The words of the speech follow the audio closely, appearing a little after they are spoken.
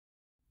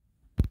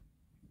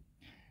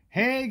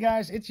Hey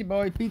guys, it's your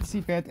boy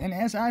PET, and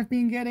as I've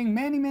been getting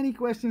many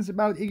questions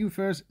about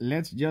IGUVERSE,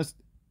 let's just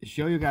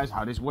show you guys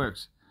how this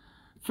works.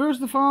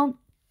 First of all,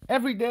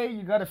 every day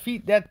you gotta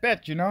feed that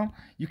pet, you know.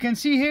 You can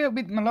see here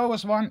with my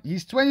lowest one,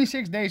 he's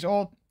 26 days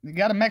old. You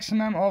got a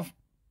maximum of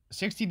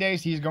 60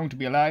 days he's going to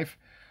be alive.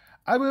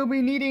 I will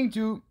be needing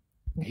to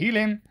heal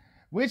him,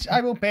 which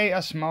I will pay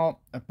a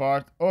small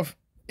part of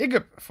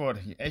IGUP for.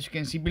 As you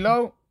can see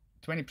below,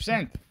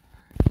 20%.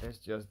 Let's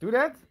just do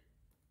that.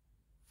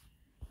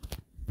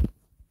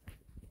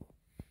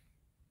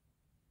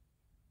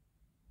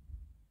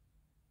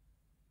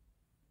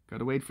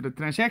 Gotta wait for the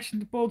transaction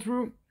to pull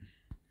through.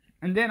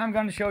 And then I'm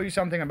gonna show you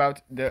something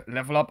about the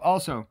level up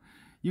also.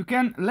 You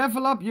can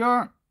level up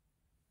your,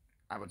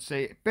 I would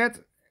say, pet,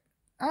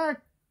 10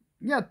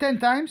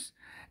 times.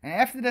 And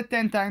after that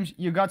 10 times,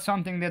 you got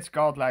something that's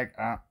called like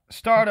a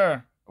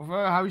starter. Or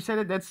how you said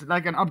it, that's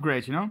like an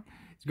upgrade, you know.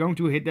 It's going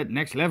to hit that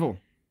next level.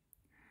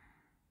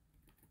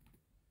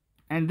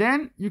 And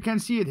then you can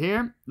see it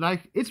here.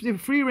 Like, it's the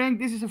free rank,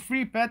 this is a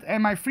free pet.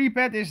 And my free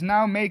pet is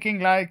now making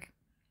like,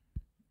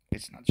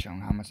 it's not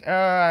showing how much,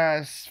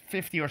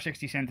 50 or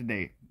 60 cents a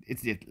day.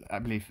 It's it, I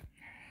believe.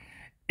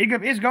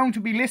 IGUP is going to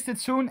be listed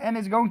soon, and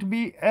it's going to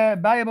be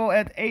buyable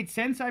at 8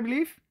 cents, I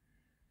believe.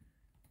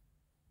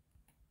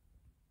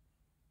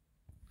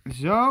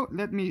 So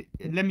let me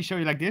show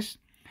you like this.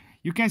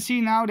 You can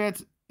see now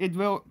that it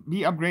will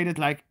be upgraded,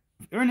 like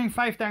earning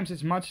 5 times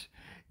as much,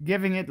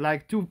 giving it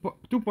like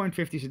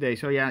 2.50 a day.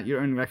 So yeah, you're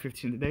earning like 50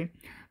 cents a day.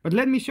 But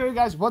let me show you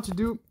guys what to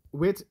do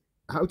with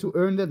how to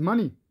earn that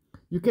money.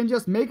 You can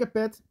just make a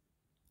pet.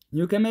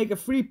 You can make a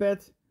free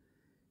pet.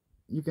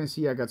 You can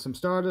see I got some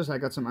starters, I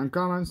got some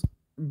uncommons.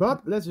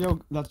 But let's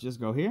just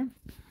go here.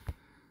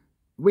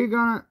 We're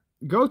gonna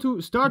go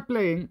to start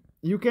playing.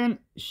 You can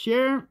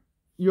share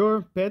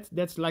your pet.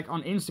 That's like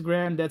on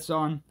Instagram. That's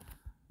on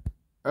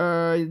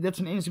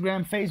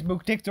Instagram,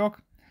 Facebook,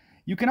 TikTok.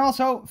 You can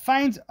also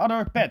find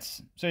other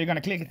pets. So you're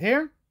gonna click it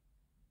here.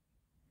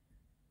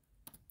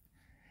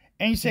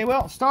 And you say,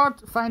 well,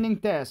 start finding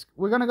task.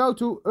 We're gonna go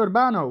to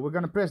Urbano. We're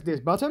gonna press this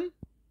button.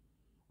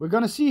 We're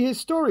gonna see his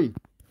story.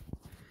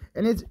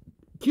 And it's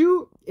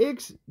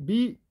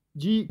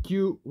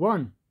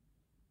QXBGQ1.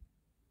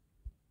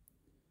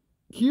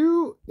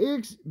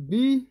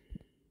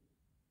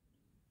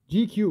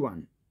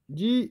 QXBGQ1.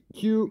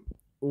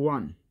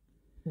 GQ1.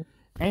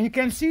 And you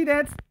can see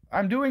that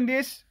I'm doing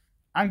this.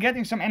 I'm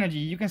getting some energy.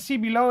 You can see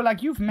below,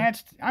 like, you've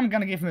matched. I'm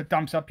gonna give him a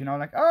thumbs up, you know,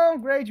 like, oh,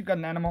 great, you got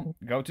an animal.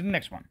 Go to the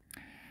next one.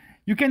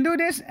 You can do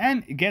this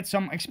and get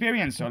some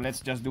experience. So let's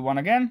just do one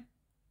again.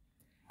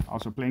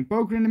 Also playing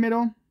poker in the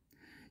middle.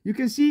 You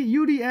can see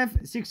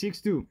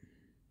UDF662.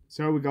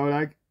 So we go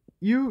like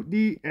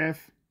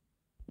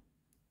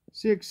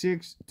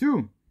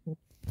UDF662.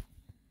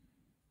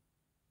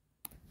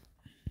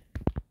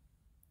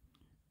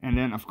 And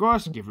then, of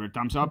course, give her a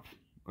thumbs up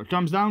or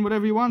thumbs down,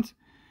 whatever you want.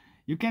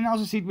 You can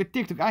also see it with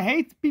TikTok. I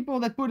hate people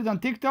that put it on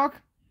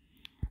TikTok.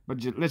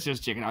 But let's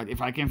just check it out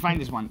if I can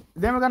find this one.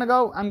 Then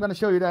I'm gonna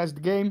show you guys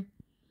the game.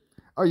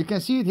 Oh, you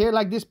can see it here,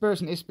 like this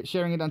person is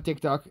sharing it on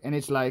TikTok, and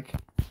it's like,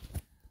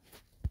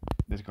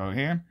 let's go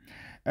here.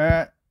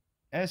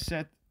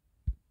 Asset,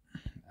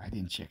 I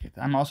didn't check it.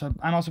 I'm also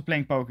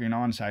playing poker, you know,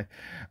 on the side.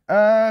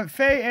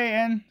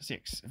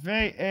 VAN6.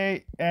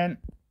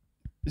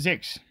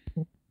 VAN6.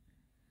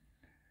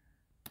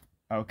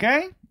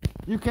 Okay.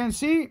 You can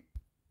see.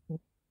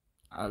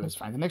 Let's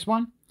find the next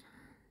one.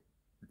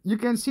 You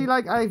can see,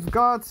 like, I've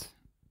got,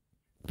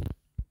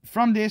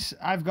 from this,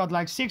 I've got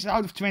like 6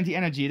 out of 20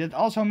 energy. That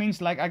also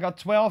means like I got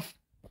 12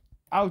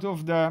 out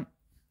of the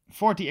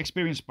 40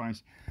 experience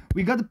points.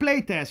 We got the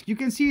play task. You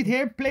can see it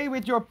here, play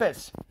with your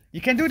pets. You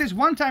can do this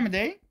 1 time a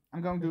day.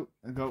 I'm going to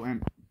go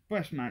and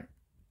push my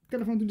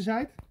telephone to the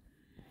side.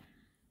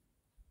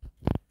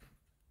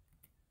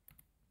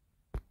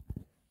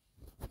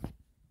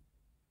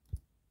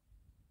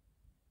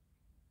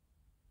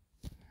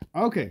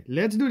 Okay,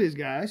 let's do this,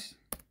 guys.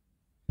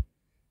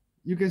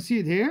 You can see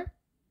it here.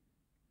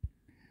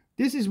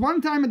 This is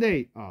 1 time a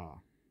day.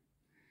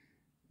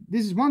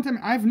 This is 1 time.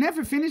 I've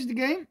never finished the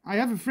game. I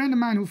have a friend of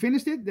mine who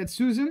finished it. That's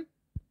Susan.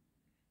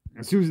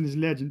 And Susan is a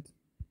legend.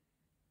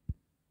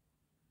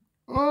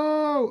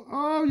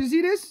 Oh, you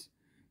see this?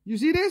 You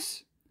see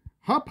this?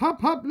 Hop,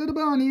 hop, hop, little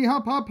bunny.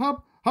 Hop, hop,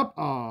 hop, hop.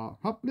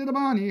 Hop, little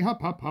bunny. Hop,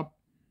 hop, hop.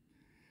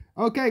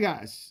 Okay,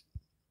 guys.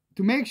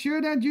 To make sure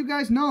that you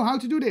guys know how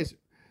to do this,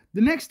 the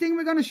next thing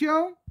we're going to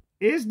show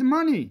is the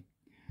money.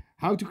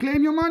 How to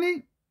claim your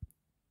money.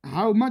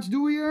 How much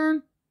do we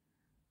earn?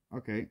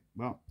 Okay,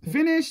 well,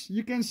 finish.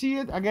 You can see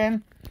it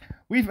again.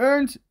 We've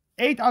earned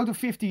 8 out of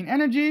 15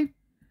 energy.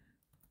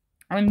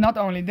 And not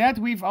only that,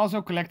 we've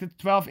also collected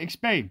 12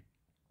 XP.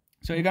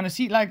 So you're gonna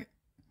see, like,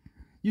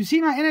 you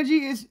see my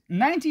energy is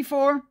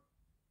 94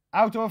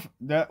 out of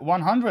the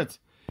 100.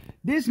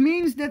 This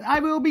means that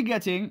I will be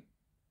getting,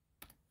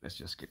 let's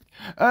just skip.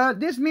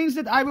 This means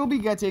that I will be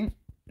getting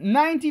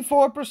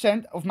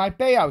 94% of my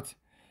payout.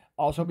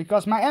 Also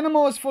because my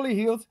animal is fully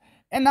healed.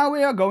 And now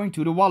we are going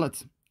to the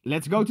wallet.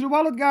 Let's go to the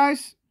wallet,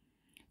 guys.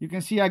 You can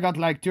see I got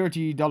like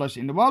 $30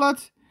 in the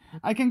wallet.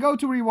 I can go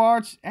to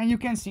rewards and you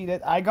can see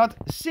that I got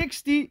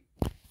 60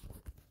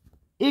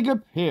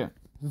 IGUP here.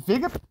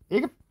 IGUP.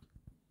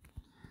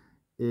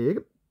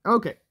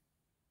 Okay.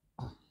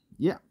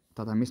 Yeah,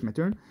 thought I missed my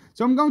turn.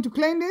 So I'm going to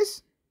claim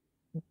this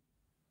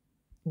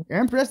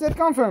and press that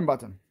confirm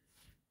button.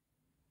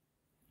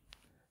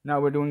 Now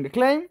we're doing the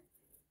claim.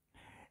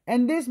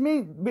 And this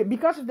means,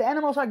 because of the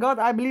animals I got,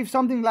 I believe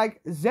something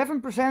like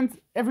 7%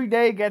 every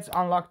day gets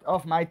unlocked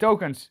of my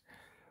tokens.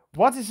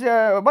 What's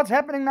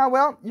happening now?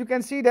 Well, you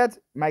can see that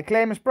my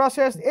claim is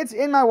processed. It's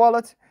in my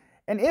wallet.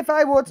 And if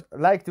I would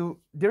like to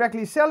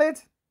directly sell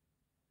it,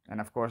 and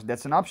of course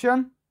that's an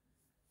option.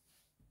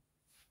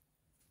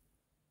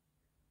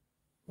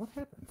 What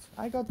happened?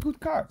 I got good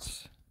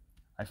cards.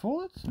 I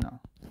folded? No.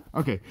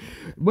 Okay.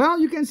 Well,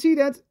 you can see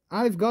that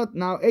I've got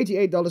now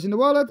 $88 in the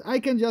wallet. I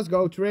can just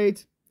go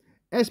trade.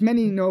 As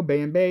many know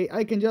BNB,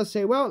 I can just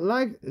say, well,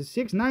 like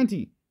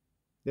 $6.90.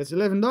 That's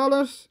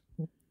 $11.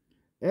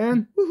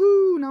 And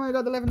woohoo, now I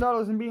got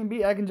 $11 in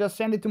BNB. I can just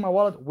send it to my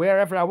wallet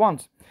wherever I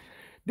want.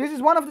 This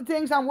is one of the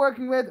things I'm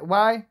working with.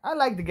 Why? I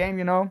like the game,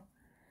 you know.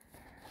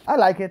 I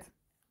like it.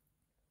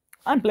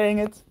 I'm playing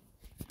it.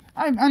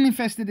 I'm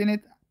invested in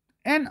it.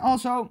 And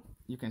also,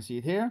 you can see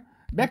it here.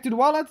 Back to the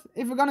wallet.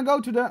 If we're gonna go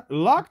to the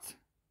locked,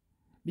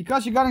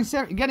 because you're getting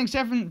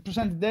 7%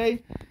 a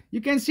day,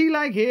 you can see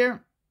like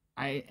here,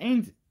 I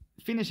ain't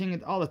finishing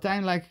it all the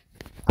time. Like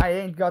I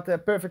ain't got a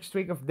perfect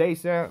streak of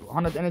days,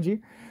 100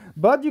 energy.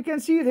 But you can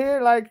see it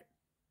here, like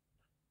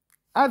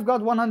I've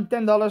got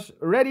 $110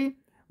 ready.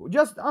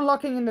 Just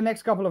unlocking in the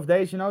next couple of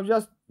days, you know.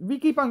 Just we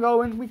keep on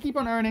going, we keep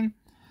on earning.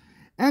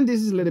 And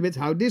this is a little bit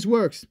how this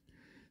works.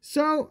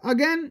 So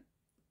again,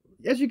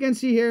 as you can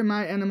see here,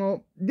 my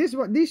animal, these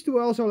two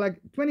are also like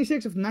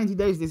 26 of 90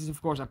 days. This is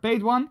of course a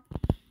paid one.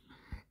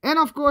 And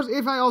of course,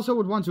 if I also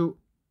would want to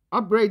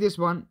upgrade this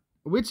one,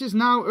 which is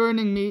now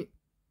earning me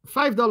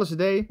 $5 a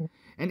day.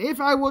 And if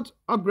I would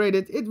upgrade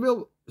it, it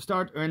will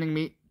start earning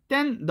me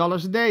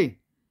 $10 a day.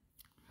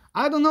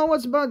 I don't know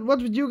what's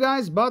with you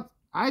guys, but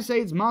I say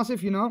it's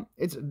massive, you know.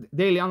 Its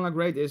daily unlock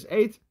rate is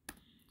 8.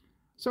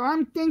 So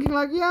I'm thinking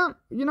like, yeah,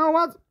 you know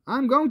what?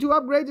 I'm going to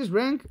upgrade this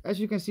rank. As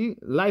you can see,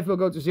 life will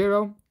go to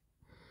 0.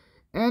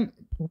 And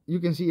you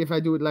can see if I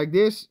do it like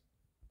this.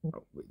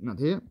 Oh, wait, not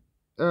here.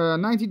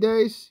 90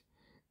 days.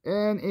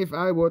 And if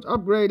I would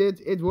upgrade it,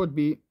 it would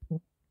be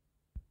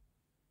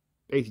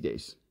 80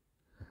 days.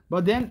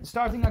 But then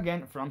starting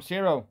again from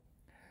 0.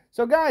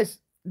 So guys,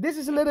 this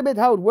is a little bit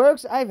how it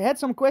works. I've had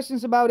some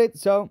questions about it,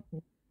 so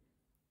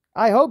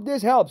I hope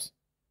this helps.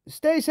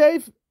 Stay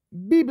safe,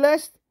 be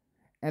blessed,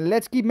 and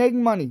let's keep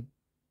making money.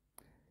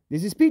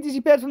 This is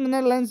PTC Pet from the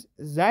Netherlands,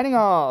 signing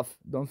off.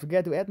 Don't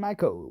forget to add my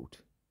code.